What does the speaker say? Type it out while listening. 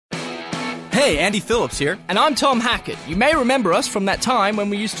Hey, Andy Phillips here. And I'm Tom Hackett. You may remember us from that time when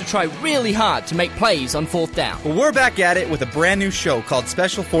we used to try really hard to make plays on fourth down. Well, we're back at it with a brand new show called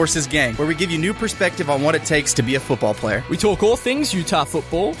Special Forces Gang, where we give you new perspective on what it takes to be a football player. We talk all things Utah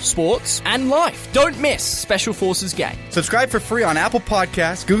football, sports, and life. Don't miss Special Forces Gang. Subscribe for free on Apple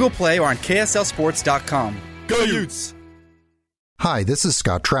Podcasts, Google Play, or on KSLSports.com. Go Utes! Hi, this is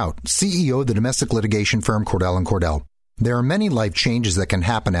Scott Trout, CEO of the domestic litigation firm Cordell & Cordell. There are many life changes that can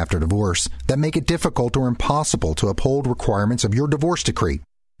happen after divorce that make it difficult or impossible to uphold requirements of your divorce decree.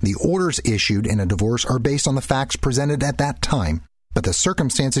 The orders issued in a divorce are based on the facts presented at that time, but the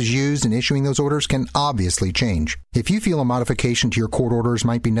circumstances used in issuing those orders can obviously change. If you feel a modification to your court orders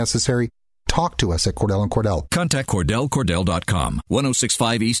might be necessary, talk to us at Cordell & Cordell. Contact CordellCordell.com,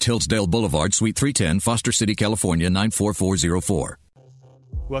 1065 East Hillsdale Boulevard, Suite 310, Foster City, California, 94404.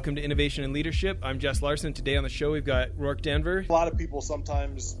 Welcome to Innovation and Leadership. I'm Jess Larson. Today on the show, we've got Rourke Denver. A lot of people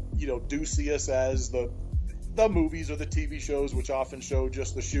sometimes, do see us as the movies or the TV shows, which often show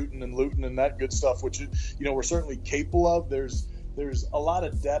just the shooting and looting and that good stuff, which, we're certainly capable of. There's a lot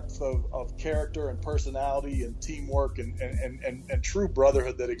of depth of character and personality and teamwork and true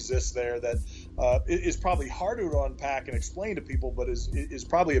brotherhood that exists there that is probably harder to unpack and explain to people, but is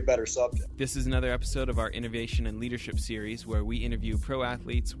probably a better subject. This is another episode of our Innovation and Leadership series where we interview pro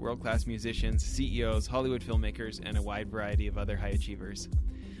athletes, world-class musicians, CEOs, Hollywood filmmakers, and a wide variety of other high achievers.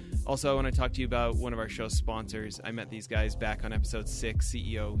 Also, I want to talk to you about one of our show's sponsors. I met these guys back on episode 6.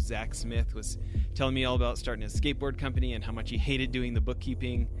 CEO Zach Smith was telling me all about starting a skateboard company and how much he hated doing the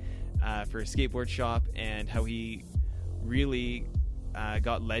bookkeeping for a skateboard shop and how he really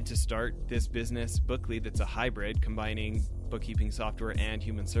got led to start this business, Bookly, that's a hybrid combining bookkeeping software and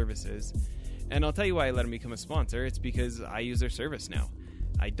human services. And I'll tell you why I let him become a sponsor. It's because I use their service now.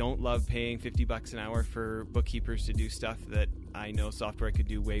 I don't love paying $50 an hour for bookkeepers to do stuff that I know software could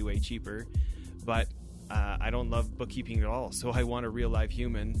do way, way cheaper. But I don't love bookkeeping at all. So I want a real live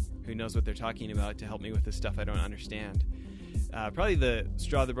human who knows what they're talking about to help me with the stuff I don't understand. Probably the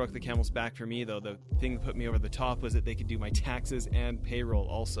straw that broke the camel's back for me, though, the thing that put me over the top was that they could do my taxes and payroll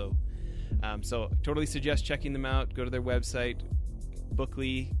also. So totally suggest checking them out. Go to their website,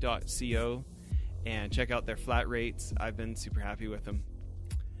 bookly.co, and check out their flat rates. I've been super happy with them.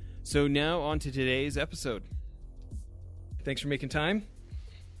 So now on to today's episode. Thanks for making time.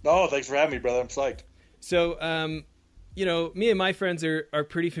 Oh, thanks for having me, brother. I'm psyched. So, me and my friends are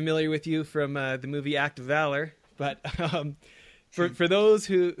pretty familiar with you from the movie Act of Valor. But for those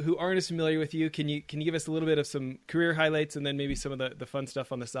who aren't as familiar with you, can you give us a little bit of some career highlights and then maybe some of the fun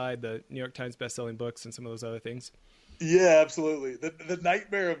stuff on the side, the New York Times bestselling books and some of those other things? Yeah, absolutely. The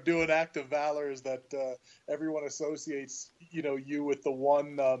nightmare of doing Act of Valor is that everyone associates, you with the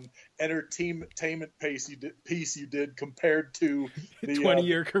one entertainment piece you did compared to the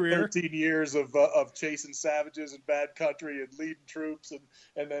 20-year career, 13 years of chasing savages and bad country and leading troops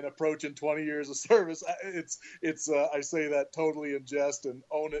and then approaching 20 years of service. It's I say that totally in jest and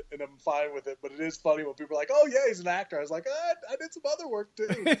own it, and I'm fine with it. But it is funny when people are like, "Oh yeah, he's an actor." I was like, I did some other work too.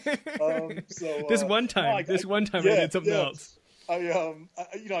 This one time I did something else.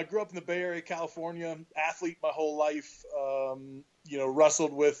 I grew up in the Bay Area, California, athlete my whole life,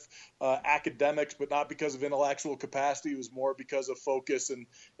 wrestled with academics, but not because of intellectual capacity. It was more because of focus and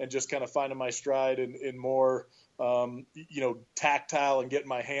just kind of finding my stride in more, tactile and getting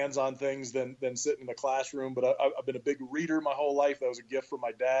my hands on things than sitting in a classroom. But I've been a big reader my whole life. That was a gift from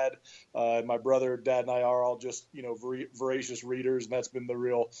my dad. My brother, dad, and I are all just, voracious readers. And that's been the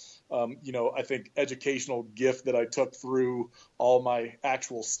real, I think educational gift that I took through all my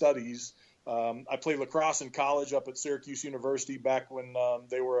actual studies. I played lacrosse in college up at Syracuse University back when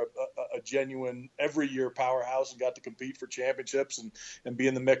they were a genuine every year powerhouse and got to compete for championships and be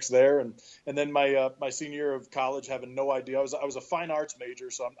in the mix there. And then my senior year of college, having no idea, I was a fine arts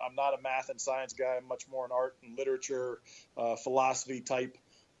major, so I'm not a math and science guy. I'm much more an art and literature, philosophy type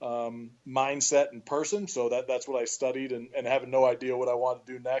mindset and person. So that's what I studied, and having no idea what I wanted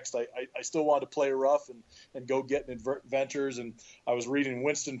to do next. I still wanted to play rough and go get in adventures. And I was reading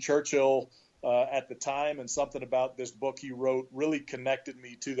Winston Churchill at the time, and something about this book he wrote really connected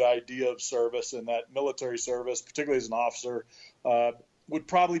me to the idea of service, and that military service, particularly as an officer, would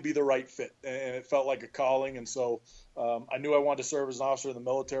probably be the right fit. And it felt like a calling. And so I knew I wanted to serve as an officer in the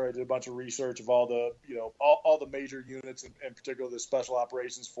military. I did a bunch of research of all the, all the major units, and in particular the special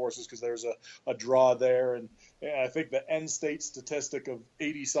operations forces, because there's a draw there. And I think the end state statistic of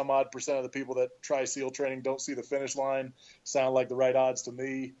 80 some odd % of the people that try SEAL training don't see the finish line sound like the right odds to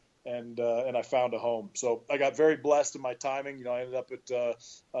me. and I found a home. So I got very blessed in my timing. You know, I ended up at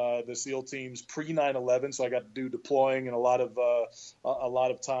the SEAL teams pre 9/11, so I got to do deploying and a lot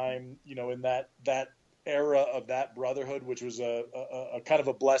of time, you know, in that era of that brotherhood, which was a kind of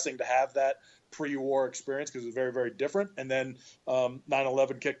a blessing to have that pre-war experience because it was very, very different. And then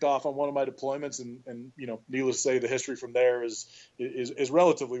 9/11 kicked off on one of my deployments, and you know, needless to say, the history from there is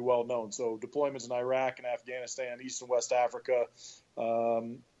relatively well known. So deployments in Iraq and Afghanistan, East and West Africa,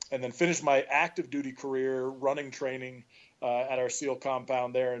 and then finished my active duty career running training at our SEAL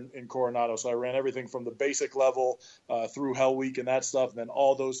compound there in Coronado. So I ran everything from the basic level through Hell Week and that stuff, and then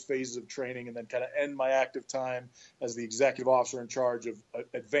all those phases of training, and then kind of end my active time as the executive officer in charge of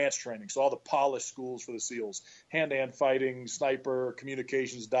advanced training. So all the polished schools for the SEALs, hand-to-hand fighting, sniper,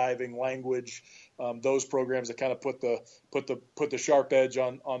 communications, diving, language, those programs that kind of put the sharp edge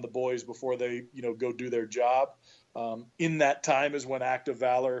on the boys before they, you know, go do their job. In that time is when Act of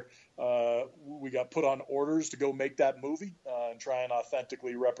Valor, we got put on orders to go make that movie and try and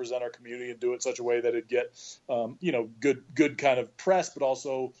authentically represent our community and do it in such a way that it'd get, you know, good kind of press, but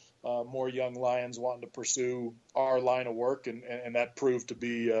also more young lions wanting to pursue our line of work, and that proved to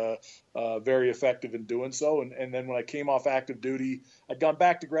be very effective in doing so. And then when I came off active duty, I'd gone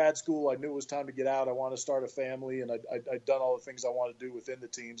back to grad school. I knew it was time to get out. I wanted to start a family, and I'd done all the things I wanted to do within the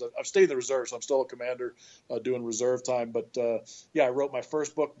teams. I've stayed in the reserve, so I'm still a commander doing reserve time. But yeah, I wrote my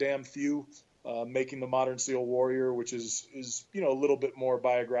first book, Damn Few, Making the Modern SEAL Warrior, which is you know, a little bit more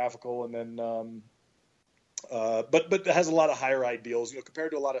biographical, and then but it has a lot of higher ideals, you know,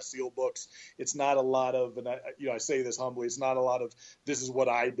 compared to a lot of SEAL books. It's not a lot of, and I say this humbly, it's not a lot of this is what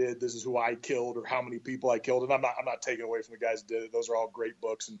I did, this is who I killed, or how many people I killed. And I'm not taking away from the guys that did it. Those are all great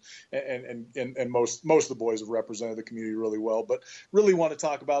books, and most of the boys have represented the community really well. But really want to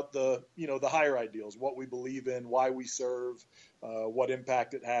talk about the, you know, the higher ideals, what we believe in, why we serve, what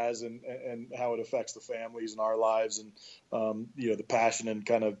impact it has, and how it affects the families in our lives, and you know, the passion and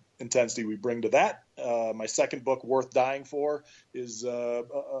kind of intensity we bring to that. My second book, Worth Dying For, is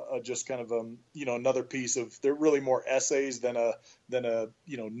just kind of you know, another piece of, they're really more essays than a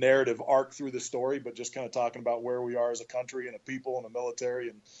you know, narrative arc through the story, but just kind of talking about where we are as a country and a people and a military,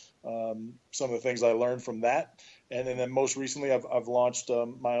 and some of the things I learned from that. And then most recently, I've launched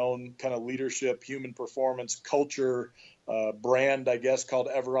my own kind of leadership, human performance, culture brand, I guess, called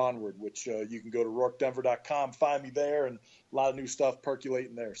Ever Onward, which you can go to RourkeDenver.com, find me there, and a lot of new stuff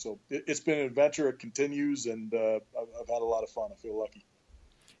percolating there. So it's been an adventure. It continues, and I've had a lot of fun. I feel lucky.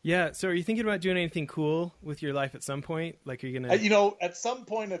 Yeah. So are you thinking about doing anything cool with your life at some point? Like, are you going to... You know, at some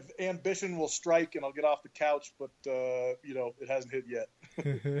point, ambition will strike and I'll get off the couch, but, you know, it hasn't hit yet.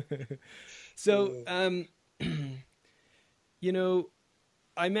 So, you know,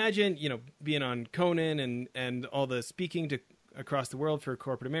 I imagine, you know, being on Conan and all the speaking across the world for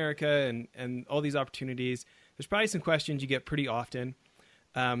corporate America and all these opportunities, there's probably some questions you get pretty often.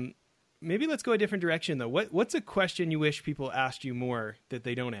 Maybe let's go a different direction, though. What's a question you wish people asked you more that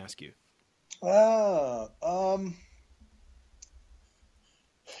they don't ask you? You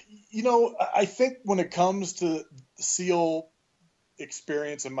know, I think when it comes to SEAL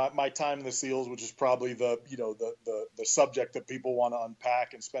experience and my time in the SEALs, which is probably the subject that people want to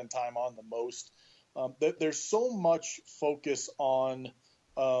unpack and spend time on the most, there's so much focus on,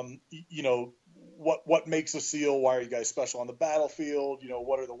 you know, what makes a SEAL? Why are you guys special on the battlefield? You know,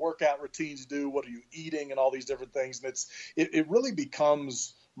 what are the workout routines do? What are you eating? And all these different things. And it really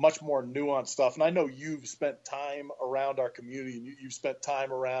becomes much more nuanced stuff. And I know you've spent time around our community, and you've spent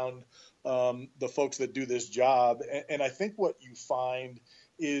time around the folks that do this job. And I think what you find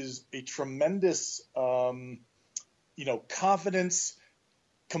is a tremendous, you know, confidence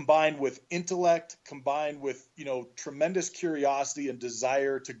combined with intellect, combined with, you know, tremendous curiosity and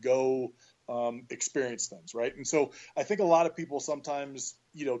desire to go experience things, right? And so I think a lot of people sometimes,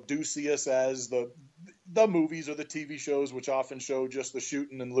 you know, do see us as the movies or the TV shows, which often show just the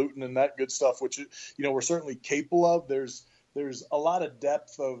shooting and looting and that good stuff, which, you know, we're certainly capable of. There's a lot of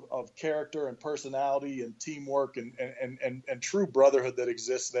depth of character and personality and teamwork and true brotherhood that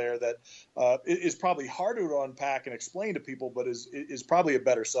exists there that is probably harder to unpack and explain to people, but is probably a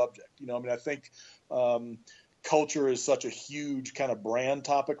better subject. You know, I mean, I think culture is such a huge kind of brand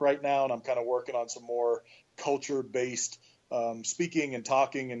topic right now, and I'm kind of working on some more culture-based speaking and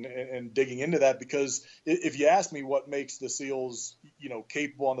talking and digging into that, because if you ask me what makes the SEALs, you know,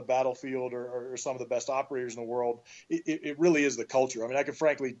 capable on the battlefield or some of the best operators in the world, it really is the culture. I mean,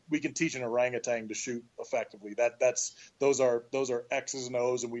 we can teach an orangutan to shoot effectively. Those are X's and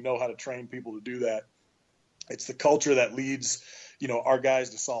O's, and we know how to train people to do that. It's the culture that leads, our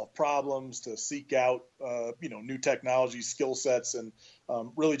guys to solve problems, to seek out, new technology, skill sets, and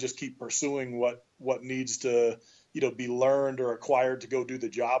really just keep pursuing what needs to, be learned or acquired to go do the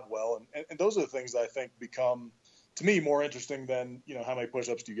job well. And those are the things that I think become, to me, more interesting than, how many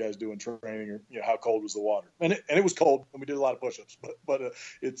push-ups do you guys do in training, or, how cold was the water? And it was cold, and we did a lot of push-ups, but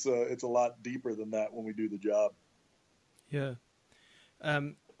it's a lot deeper than that when we do the job. Yeah.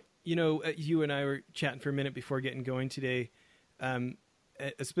 You and I were chatting for a minute before getting going today,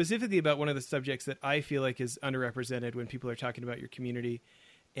 specifically about one of the subjects that I feel like is underrepresented when people are talking about your community.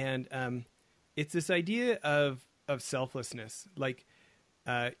 And it's this idea of selflessness. Like,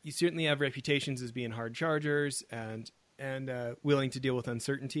 you certainly have reputations as being hard chargers and willing to deal with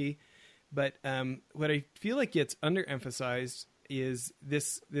uncertainty. But what I feel like gets underemphasized is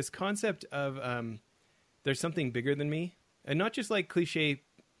this concept of there's something bigger than me. And not just like cliche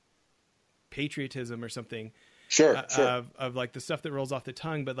patriotism or something. Sure. Of like the stuff that rolls off the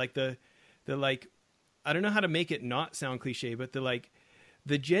tongue, but like the like, I don't know how to make it not sound cliche, but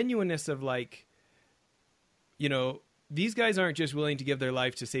the genuineness of like, these guys aren't just willing to give their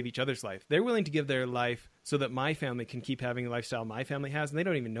life to save each other's life. They're willing to give their life so that my family can keep having the lifestyle my family has, and they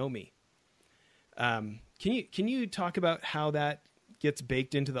don't even know me. Can you talk about how that gets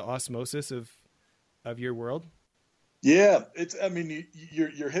baked into the osmosis of your world? Yeah,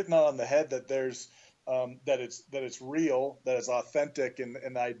 you're hitting on the head that there's that it's real, that it's authentic, and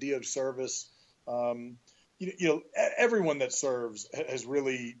the idea of service. Everyone that serves has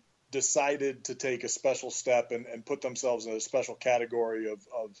really decided to take a special step and put themselves in a special category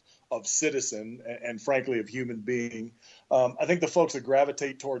of citizen and frankly of human being. I think the folks that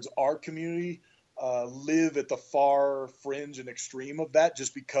gravitate towards our community live at the far fringe and extreme of that,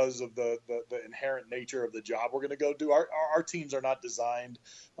 just because of the inherent nature of the job we're going to go do. Our teams are not designed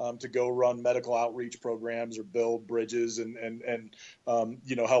to go run medical outreach programs or build bridges and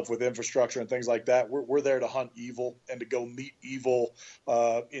help with infrastructure and things like that. We're there to hunt evil and to go meet evil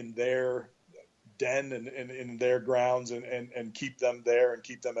in their den and in their grounds and keep them there and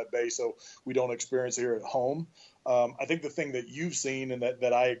keep them at bay so we don't experience it here at home. I think the thing that you've seen and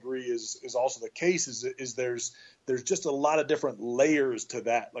that I agree is also the case is there's just a lot of different layers to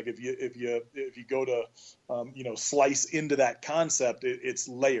that. Like if you go to slice into that concept, it's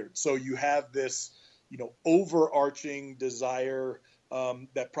layered. So you have this overarching desire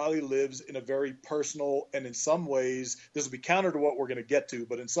that probably lives in a very personal and in some ways, this will be counter to what we're going to get to,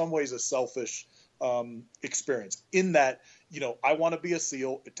 but in some ways a selfish experience in that, I want to be a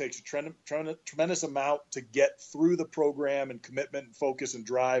SEAL. It takes a tremendous amount to get through the program and commitment and focus and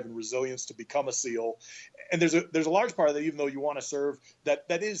drive and resilience to become a SEAL. And there's a large part of that, even though you want to serve,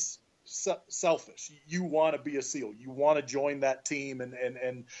 that is selfish. You want to be a SEAL. You want to join that team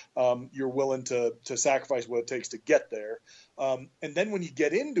and you're willing to sacrifice what it takes to get there. And then when you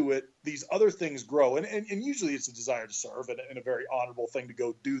get into it, these other things grow. And usually it's a desire to serve and a very honorable thing to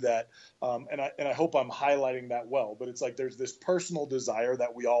go do that. And I hope I'm highlighting that well. But it's like there's this personal desire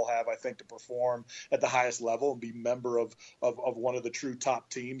that we all have, I think, to perform at the highest level and be member of one of the true top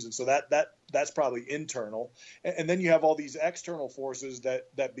teams. And so that's probably internal. And then you have all these external forces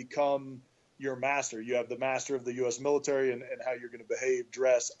that become your master. You have the master of the U.S. military and how you're going to behave,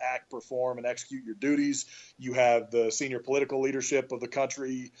 dress, act, perform, and execute your duties. You have the senior political leadership of the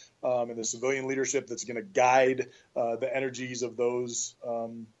country and the civilian leadership that's going to guide the energies of those,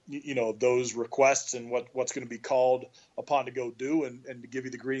 those requests and what's going to be called upon to go do and to give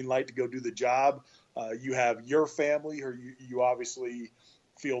you the green light to go do the job. You have your family, who you obviously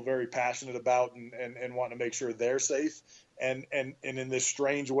feel very passionate about and want to make sure they're safe. And in this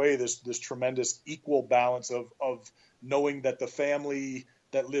strange way, this tremendous equal balance of knowing that the family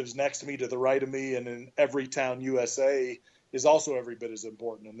that lives next to me, to the right of me, and in every town USA is also every bit as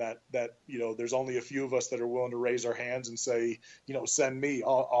important. And that there's only a few of us that are willing to raise our hands and say, send me.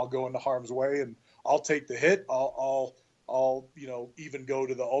 I'll go into harm's way and I'll take the hit. I'll even go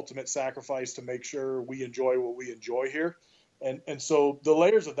to the ultimate sacrifice to make sure we enjoy what we enjoy here. And so the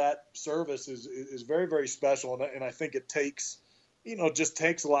layers of that service is very, very special. And I think it takes, just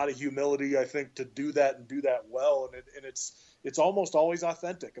takes a lot of humility, I think, to do that and do that well. And it's almost always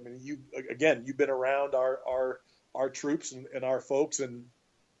authentic. I mean, you've been around our troops and our folks, and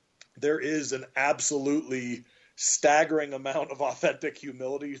there is an absolutely staggering amount of authentic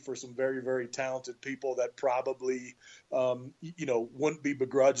humility for some very, very talented people that probably, wouldn't be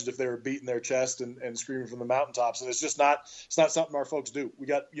begrudged if they were beating their chest and screaming from the mountaintops. And it's not something our folks do. We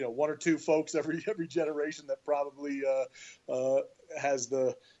got, one or two folks every generation that probably has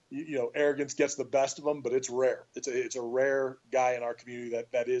the, arrogance gets the best of them, but it's rare. It's a rare guy in our community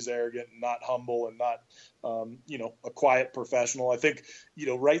that is arrogant and not humble and not a quiet professional. I think,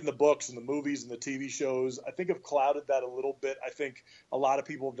 writing the books and the movies and the TV shows, I think have clouded that a little bit. I think a lot of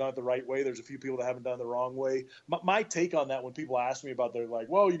people have done it the right way. There's a few people that haven't done it the wrong way. My take on that, when people ask me about, they're like,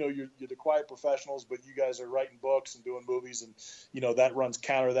 well, you're the quiet professionals, but you guys are writing books and doing movies, and, that runs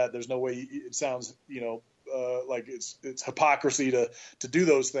counter to that. There's no way. It sounds, like it's hypocrisy to do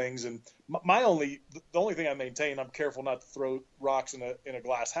those things. And the only thing I maintain, I'm careful not to throw rocks in a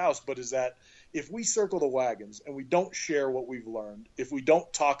glass house, but is that if we circle the wagons and we don't share what we've learned, if we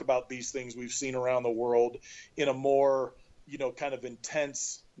don't talk about these things we've seen around the world in a more, kind of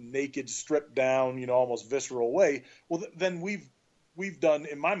intense, naked, stripped down, almost visceral way, well, then we've done,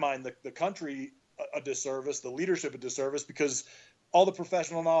 in my mind, the country a disservice, the leadership a disservice, because all the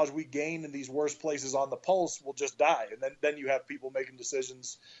professional knowledge we gain in these worst places on the pulse will just die. And then you have people making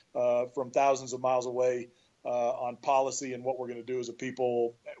decisions from thousands of miles away on policy and what we're going to do as a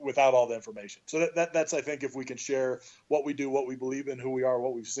people without all the information. So that's, I think, if we can share what we do, what we believe in, who we are,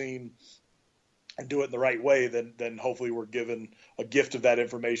 what we've seen, and do it in the right way, then hopefully we're given a gift of that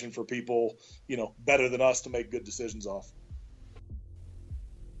information for people, better than us to make good decisions off.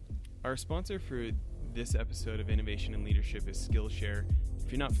 Our sponsor for this episode of Innovation and Leadership is Skillshare.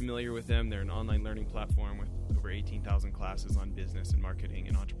 If you're not familiar with them, they're an online learning platform with over 18,000 classes on business and marketing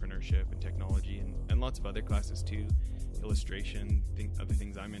and entrepreneurship and technology and lots of other classes too, illustration, other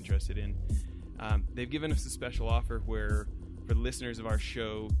things I'm interested in. They've given us a special offer where, for the listeners of our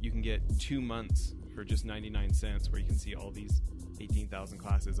show, you can get 2 months for just 99 cents, where you can see all these 18,000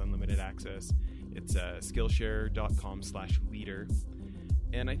 classes, unlimited access. It's Skillshare.com/leader.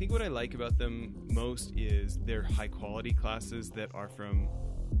 And I think what I like about them most is their high quality classes that are from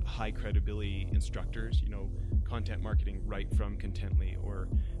high credibility instructors, content marketing right from Contently, or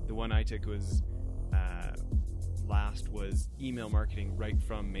the one I took was last was email marketing right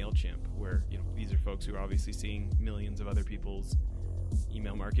from MailChimp, where these are folks who are obviously seeing millions of other people's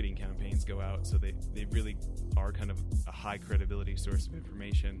email marketing campaigns go out, so they really are kind of a high credibility source of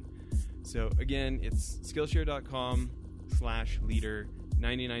information. So again, it's Skillshare.com/leader.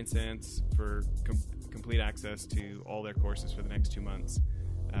 99 cents for complete access to all their courses for the next 2 months.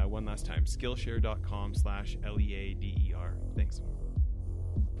 One last time, Skillshare.com/LEADER. Thanks.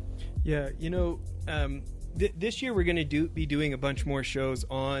 Yeah, this year we're going to be doing a bunch more shows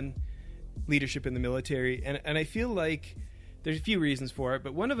on leadership in the military, and I feel like there's a few reasons for it,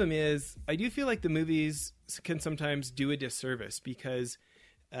 but one of them is I do feel like the movies can sometimes do a disservice, because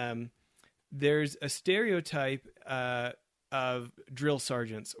there's a stereotype of drill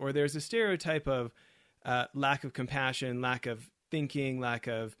sergeants, or there's a stereotype of lack of compassion, lack of thinking, lack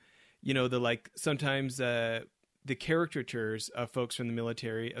of, sometimes the caricatures of folks from the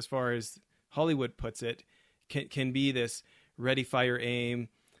military, as far as Hollywood puts it, can be this ready, fire, aim,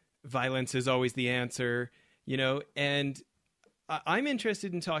 violence is always the answer, and I'm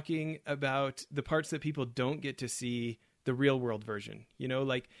interested in talking about the parts that people don't get to see, the real world version,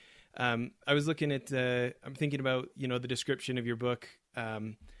 I was looking at, I'm thinking about, the description of your book,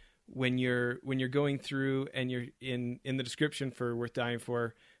 when you're going through and you're in the description for Worth Dying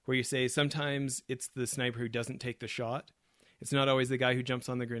For, where you say, sometimes it's the sniper who doesn't take the shot. It's not always the guy who jumps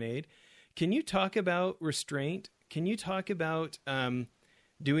on the grenade. Can you talk about restraint? Can you talk about,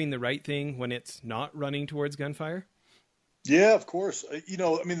 doing the right thing when it's not running towards gunfire? Yeah, of course.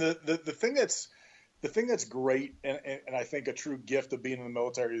 The thing that's great, and I think a true gift of being in the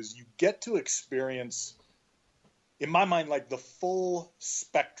military, is you get to experience, in my mind, like the full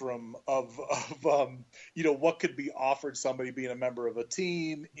spectrum of what could be offered somebody being a member of a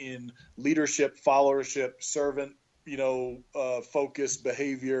team in leadership, followership, servant, focus,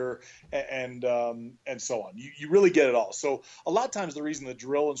 behavior, and so on. You really get it all. So a lot of times the reason the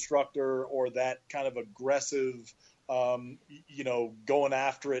drill instructor or that kind of aggressive going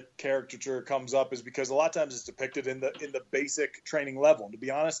after it caricature comes up is because a lot of times it's depicted in the basic training level. And to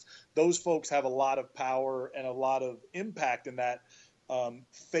be honest, those folks have a lot of power and a lot of impact in that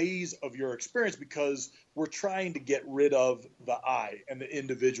phase of your experience, because we're trying to get rid of the I and the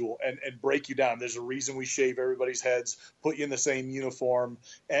individual and break you down. There's a reason we shave everybody's heads, put you in the same uniform,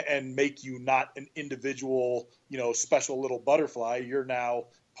 and make you not an individual, special little butterfly. You're now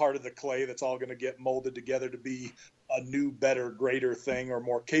part of the clay that's all going to get molded together to be a new, better, greater thing, or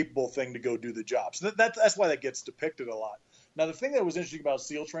more capable thing to go do the job. So that's why that gets depicted a lot. Now, the thing that was interesting about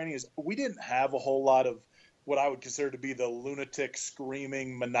SEAL training is we didn't have a whole lot of what I would consider to be the lunatic,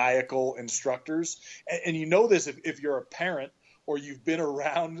 screaming, maniacal instructors. And this if you're a parent or you've been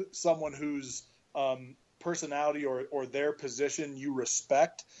around someone whose personality or their position you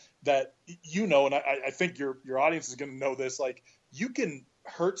respect, that and I think your audience is going to know this, like, you can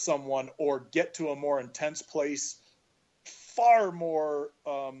hurt someone or get to a more intense place far more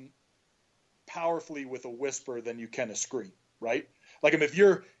powerfully with a whisper than you can a scream, right? Like if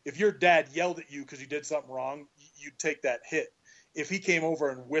your dad yelled at you because you did something wrong, you'd take that hit. If he came over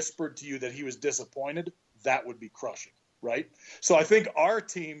and whispered to you that he was disappointed, that would be crushing, right? So I think our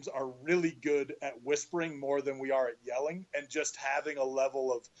teams are really good at whispering more than we are at yelling, and just having a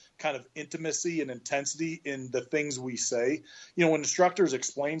level of kind of intimacy and intensity in the things we say. You know, when instructors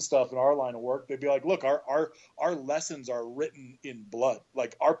explain stuff in our line of work, they'd be like, look, our lessons are written in blood.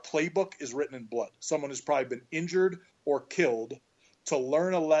 Like our playbook is written in blood. Someone has probably been injured or killed to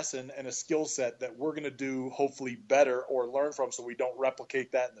learn a lesson and a skill set that we're going to do hopefully better or learn from, so we don't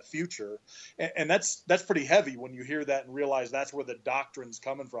replicate that in the future. And that's pretty heavy when you hear that and realize that's where the doctrine's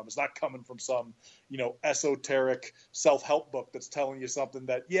coming from. It's not coming from some, esoteric self-help book that's telling you something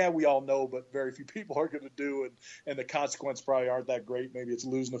that, yeah, we all know, but very few people are going to do. And the consequences probably aren't that great. Maybe it's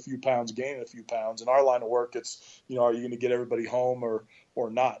losing a few pounds, gaining a few pounds. In our line of work, it's, are you going to get everybody home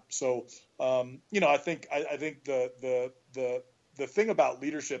or not? So, I think the thing about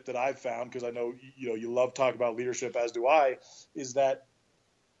leadership that I've found, because I know, you love talking about leadership, as do I, is that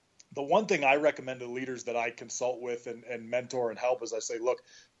the one thing I recommend to leaders that I consult with and mentor and help is I say, look,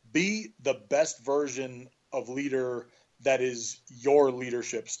 be the best version of leader that is your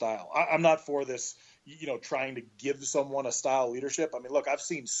leadership style. I'm not for this, trying to give someone a style of leadership. I mean, look, I've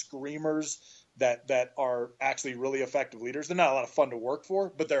seen screamers that are actually really effective leaders. They're not a lot of fun to work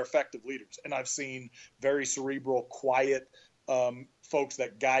for, but they're effective leaders. And I've seen very cerebral, quiet folks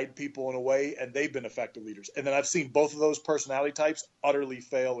that guide people in a way, and they've been effective leaders. And then I've seen both of those personality types utterly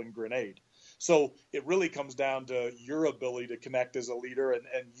fail in grenade. So it really comes down to your ability to connect as a leader and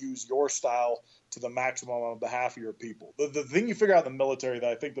use your style to the maximum on behalf of your people. The thing you figure out in the military that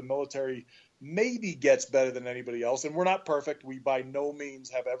I think the military maybe gets better than anybody else, and we're not perfect. We by no means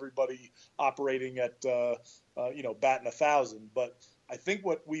have everybody operating at, batting 1,000, but I think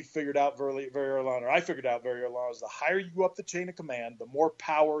what we figured out very early on, or I figured out very early on, is the higher you go up the chain of command, the more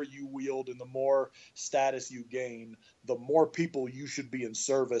power you wield and the more status you gain, the more people you should be in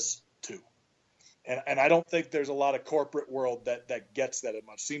service to. And I don't think there's a lot of corporate world that gets that as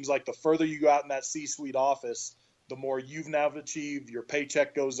much. Seems like the further you go out in that C-suite office, the more you've now achieved, your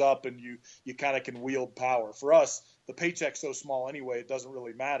paycheck goes up, and you kind of can wield power. For us, the paycheck's so small anyway, it doesn't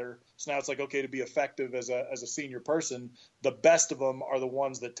really matter. So now it's like, okay, to be effective as a senior person, the best of them are the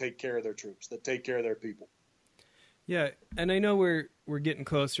ones that take care of their troops, that take care of their people. Yeah, and I know we're getting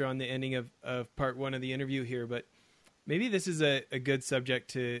closer on the ending of part one of the interview here, but maybe this is a good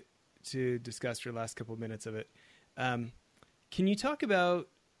subject to discuss for the last couple of minutes of it. Can you talk about,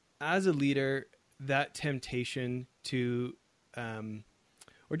 as a leader, that temptation to,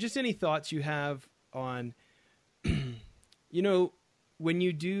 or just any thoughts you have on, when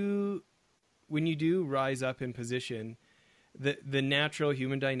you do rise up in position, the natural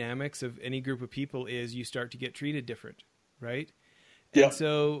human dynamics of any group of people is you start to get treated different, right? Yeah. And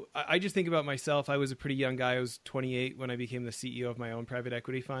so I just think about myself. I was a pretty young guy. I was 28 when I became the CEO of my own private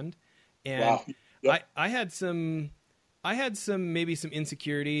equity fund. And wow. Yep. I had some maybe some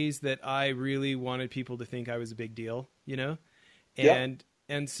insecurities that I really wanted people to think I was a big deal, And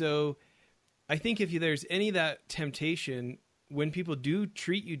yep. So I think if there's any of that temptation when people do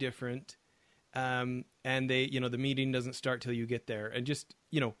treat you different, and they, the meeting doesn't start till you get there, and just,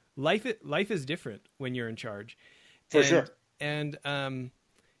 life is different when you're in charge. For sure. And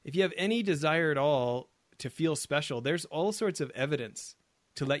if you have any desire at all to feel special, there's all sorts of evidence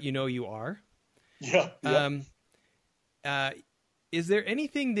to let you know you are. Yeah. Is there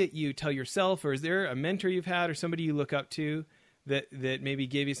anything that you tell yourself, or is there a mentor you've had or somebody you look up to that maybe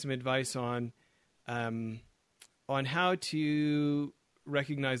gave you some advice on how to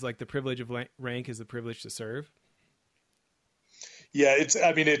recognize like the privilege of rank as the privilege to serve? Yeah, it's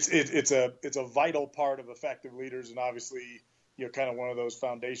a vital part of effective leaders, and obviously, kind of one of those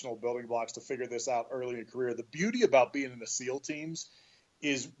foundational building blocks to figure this out early in a career. The beauty about being in the SEAL teams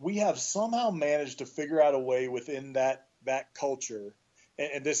is we have somehow managed to figure out a way within that culture,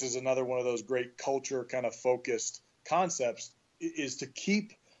 and this is another one of those great culture kind of focused concepts, is to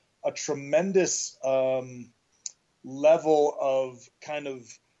keep a tremendous level of kind of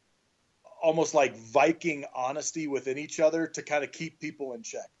almost like Viking honesty within each other to kind of keep people in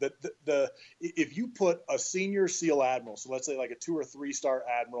check. If you put a senior SEAL admiral, so let's say like a 2 or 3 star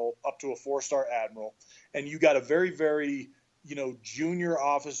admiral up to a 4-star admiral, and you got a very, very junior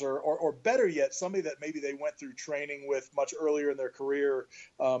officer, or better yet, somebody that maybe they went through training with much earlier in their career,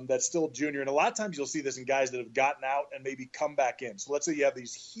 that's still junior. And a lot of times you'll see this in guys that have gotten out and maybe come back in. So let's say you have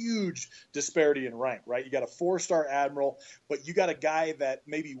these huge disparity in rank, right? You got a 4-star admiral, but you got a guy that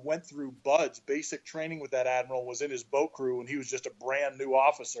maybe went through BUD/S, basic training with that admiral, was in his boat crew, and he was just a brand new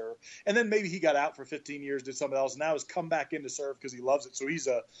officer. And then maybe he got out for 15 years, did something else, and now has come back in to serve because he loves it. So he's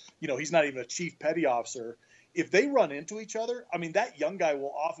he's not even a chief petty officer. If they run into each other, I mean, that young guy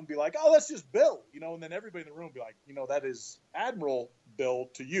will often be like, oh, that's just Bill, and then everybody in the room will be like, that is Admiral Bill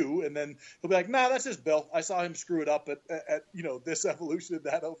to you. And then he'll be like, nah, that's just Bill. I saw him screw it up at this evolution,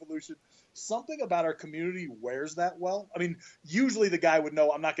 that evolution. Something about our community wears that well. I mean, usually the guy would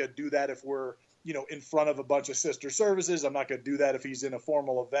know, I'm not going to do that if we're, in front of a bunch of sister services. I'm not going to do that if he's in a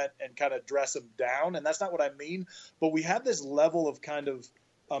formal event and kind of dress him down. And that's not what I mean. But we have this level of kind of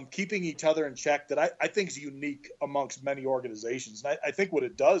keeping each other in check that I think is unique amongst many organizations. And I think what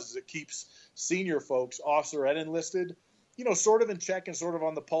it does is it keeps senior folks, officer and enlisted, sort of in check and sort of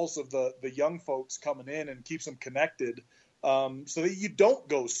on the pulse of the young folks coming in, and keeps them connected, so that you don't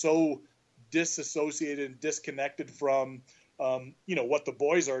go so disassociated and disconnected from, what the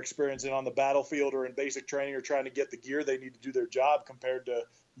boys are experiencing on the battlefield or in basic training, or trying to get the gear they need to do their job, compared to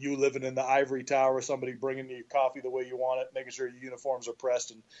you living in the ivory tower, somebody bringing you coffee the way you want it, making sure your uniforms are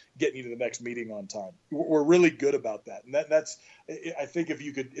pressed, and getting you to the next meeting on time. We're really good about that. And that's, I think if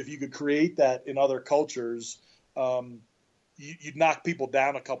you could create that in other cultures, you'd knock people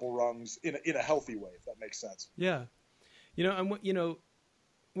down a couple rungs in a healthy way, if that makes sense. Yeah.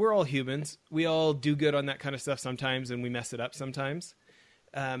 We're all humans. We all do good on that kind of stuff sometimes, and we mess it up sometimes.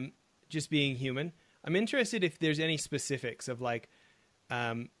 Just being human. I'm interested if there's any specifics of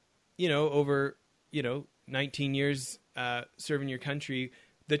over, 19 years serving your country,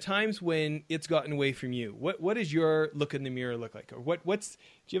 the times when it's gotten away from you. What does your look in the mirror look like? Or do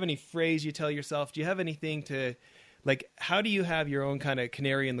you have any phrase you tell yourself? Do you have anything to, how do you have your own kind of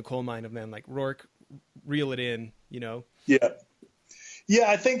canary in the coal mine of, man, like Rourke, reel it in, Yeah. Yeah,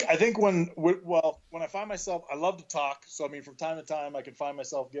 I think when I find myself, I love to talk. So, I mean, from time to time, I can find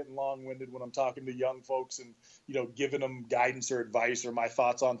myself getting long-winded when I'm talking to young folks and, giving them guidance or advice or my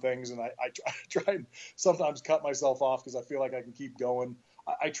thoughts on things. And I try and sometimes cut myself off because I feel like I can keep going.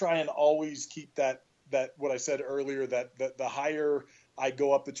 I try and always keep that what I said earlier, that the higher I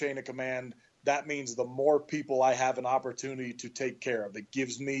go up the chain of command, that means the more people I have an opportunity to take care of. It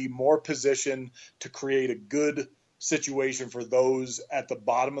gives me more position to create a good situation for those at the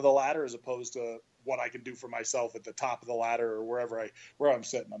bottom of the ladder, as opposed to what I can do for myself at the top of the ladder or where I'm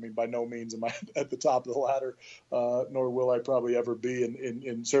sitting. I mean, by no means am I at the top of the ladder, nor will I probably ever be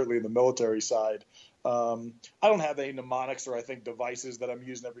in certainly in the military side. I don't have any mnemonics or I think devices that I'm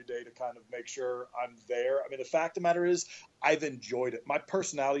using every day to kind of make sure I'm there. I mean, the fact of the matter is I've enjoyed it. My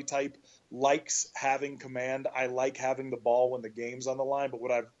personality type likes having command. I like having the ball when the game's on the line. But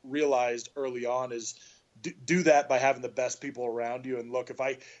what I've realized early on is do that by having the best people around you. And look, if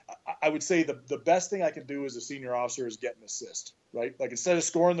I would say the best thing I can do as a senior officer is get an assist, right? Like, instead of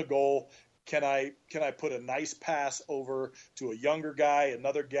scoring the goal, can I put a nice pass over to a younger guy,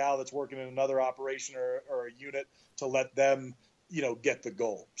 another gal that's working in another operation or a unit, to let them, get the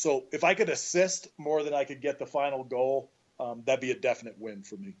goal. So if I could assist more than I could get the final goal, that'd be a definite win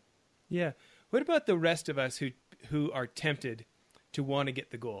for me. Yeah. What about the rest of us who are tempted to want to get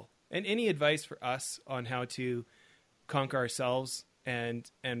the goal? And any advice for us on how to conquer ourselves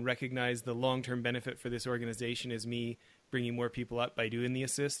and recognize the long-term benefit for this organization is me bringing more people up by doing the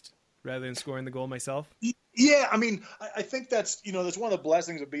assist rather than scoring the goal myself? Yeah, I mean, I think that's one of the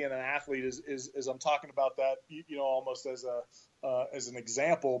blessings of being an athlete is I'm talking about that, almost as an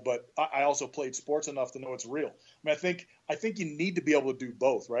example, but I also played sports enough to know it's real. I mean, I think you need to be able to do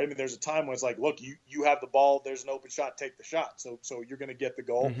both, right? I mean, there's a time when it's like, look, you have the ball, there's an open shot, take the shot. So you're going to get the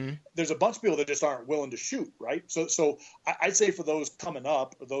goal. Mm-hmm. There's a bunch of people that just aren't willing to shoot, right? So I'd say for those coming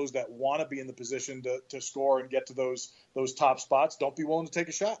up, or those that want to be in the position to score and get to those top spots, don't be willing to take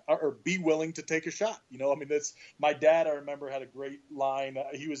a shot, or be willing to take a shot. I mean, that's my dad. I remember had a great line.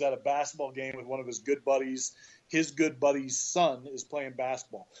 He was at a basketball game with one of his good buddies. His good buddy's son is playing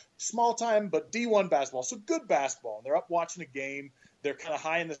basketball, small time, but D1 basketball. So good basketball. And they're up watching a game. They're kind of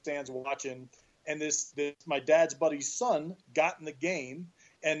high in the stands watching. And this my dad's buddy's son got in the game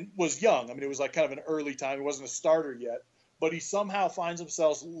and was young. I mean, it was like kind of an early time. He wasn't a starter yet, but he somehow finds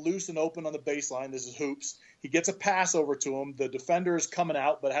himself loose and open on the baseline. This is hoops. He gets a pass over to him. The defender is coming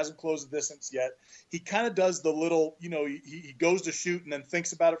out, but hasn't closed the distance yet. He kind of does the little, he goes to shoot and then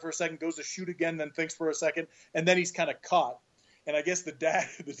thinks about it for a second, goes to shoot again, then thinks for a second, and then he's kind of caught. And I guess the dad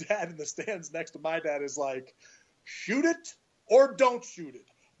in the stands next to my dad is like, shoot it or don't shoot it,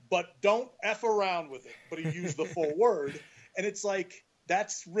 but don't F around with it. But he used the full word. And it's like,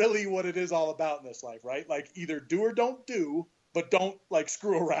 that's really what it is all about in this life, right? Like either do or don't do, but don't like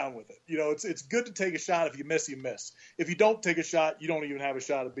screw around with it. You know, it's good to take a shot. If you miss, you miss. If you don't take a shot, you don't even have a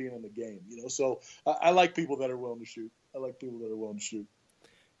shot of being in the game, you know? So I like people that are willing to shoot.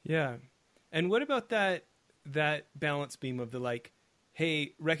 Yeah. And what about that balance beam of the like,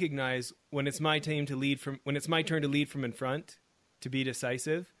 hey, recognize when it's my turn to lead from in front, to be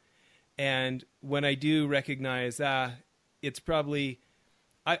decisive. And when I do recognize, it's probably,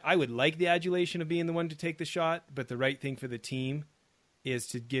 I would like the adulation of being the one to take the shot, but the right thing for the team is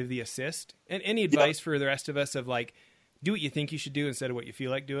to give the assist. And any advice for the rest of us of like, do what you think you should do instead of what you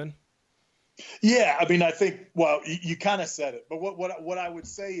feel like doing? Yeah, I mean, I think, well, you kind of said it, but what I would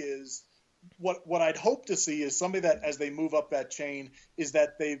say is, what I'd hope to see is somebody that, as they move up that chain, is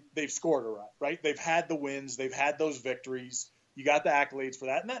that they've scored a lot, right? They've had the wins, they've had those victories. You got the accolades for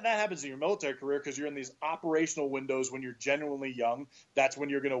that. And that happens in your military career because you're in these operational windows when you're genuinely young. That's when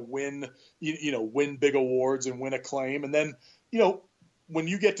you're going to win, win big awards and win acclaim. And then, when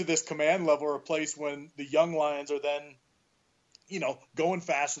you get to this command level or a place when the young lions are then, going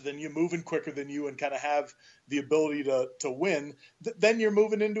faster than you, moving quicker than you, and kind of have the ability to win, then you're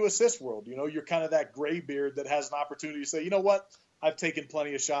moving into assist world. You're kind of that gray beard that has an opportunity to say, you know what? I've taken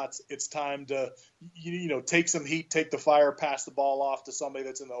plenty of shots. It's time to, take some heat, take the fire, pass the ball off to somebody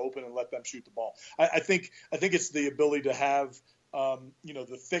that's in the open and let them shoot the ball. I think it's the ability to have,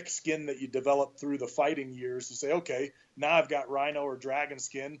 the thick skin that you develop through the fighting years to say, okay, now I've got rhino or dragon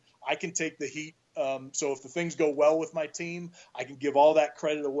skin. I can take the heat. So if the things go well with my team, I can give all that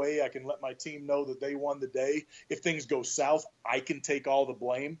credit away. I can let my team know that they won the day. If things go south, I can take all the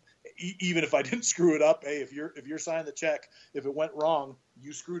blame. Even if I didn't screw it up, hey, if you're signing the check, if it went wrong,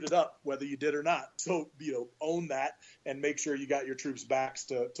 you screwed it up, whether you did or not. So, own that and make sure you got your troops' backs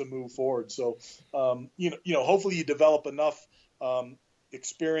to move forward. So, hopefully you develop enough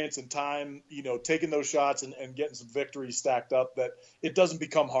experience and time, taking those shots and getting some victories stacked up that it doesn't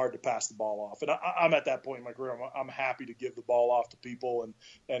become hard to pass the ball off. And I'm at that point in my career. I'm happy to give the ball off to people,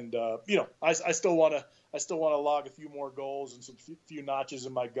 and I still want to log a few more goals and some few notches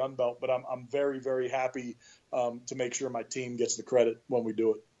in my gun belt, but I'm very, very happy to make sure my team gets the credit when we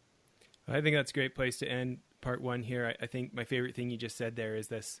do it. I think that's a great place to end part one here. I think my favorite thing you just said there is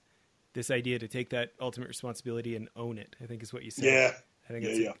this idea to take that ultimate responsibility and own it, I think is what you said. Yeah. I think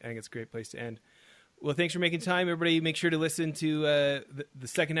it's a great place to end. Well, thanks for making time, everybody. Make sure to listen to the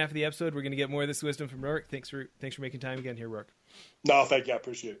second half of the episode. We're going to get more of this wisdom from Rourke. Thanks for making time again here, Rourke. No, thank you. I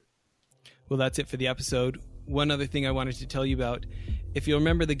appreciate it. Well, that's it for the episode. One other thing I wanted to tell you about, if you'll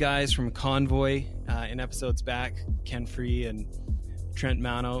remember the guys from Convoy in episodes back, Ken Free and Trent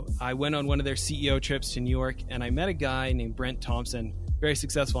Mano, I went on one of their CEO trips to New York, and I met a guy named Brent Thompson, very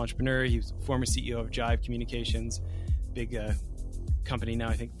successful entrepreneur. He was former CEO of Jive Communications, big company now,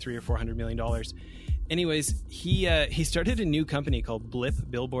 I think $300 or $400 million. Anyways, he started a new company called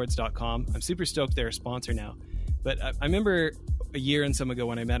blipbillboards.com. I'm super stoked they're a sponsor now. But I remember a year and some ago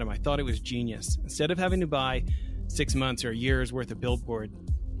when I met him, I thought it was genius. Instead of having to buy 6 months or a year's worth of billboard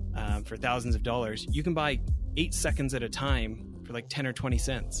for thousands of dollars, you can buy 8 seconds at a time for like 10 or 20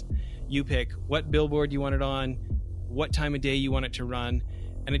 cents. You pick what billboard you want it on, what time of day you want it to run,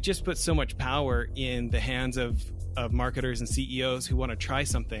 and it just puts so much power in the hands of marketers and CEOs who want to try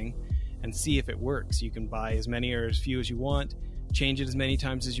something and see if it works. You can buy as many or as few as you want, change it as many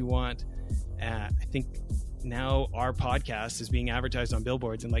times as you want. I think now our podcast is being advertised on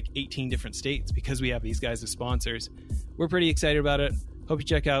billboards in like 18 different states because we have these guys as sponsors. We're pretty excited about it. Hope you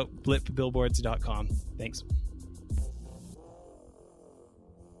check out blipbillboards.com. Thanks.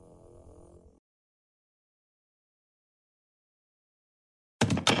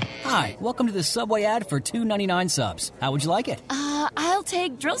 Hi, welcome to the Subway ad for $2.99 subs. How would you like it? I'll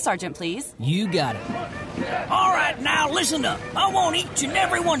take Drill Sergeant, please. You got it. All right, now listen up. I want each and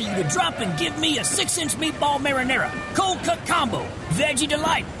every one of you to drop and give me a 6-inch meatball marinara, cold cut combo, veggie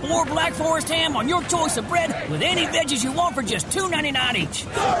delight, or Black Forest ham on your choice of bread with any veggies you want for just $2.99 each.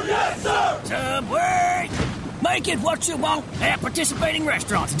 Sir, yes, sir! Subway! Make it what you want at participating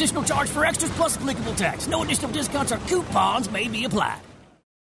restaurants. Additional charge for extras plus applicable tax. No additional discounts or coupons may be applied.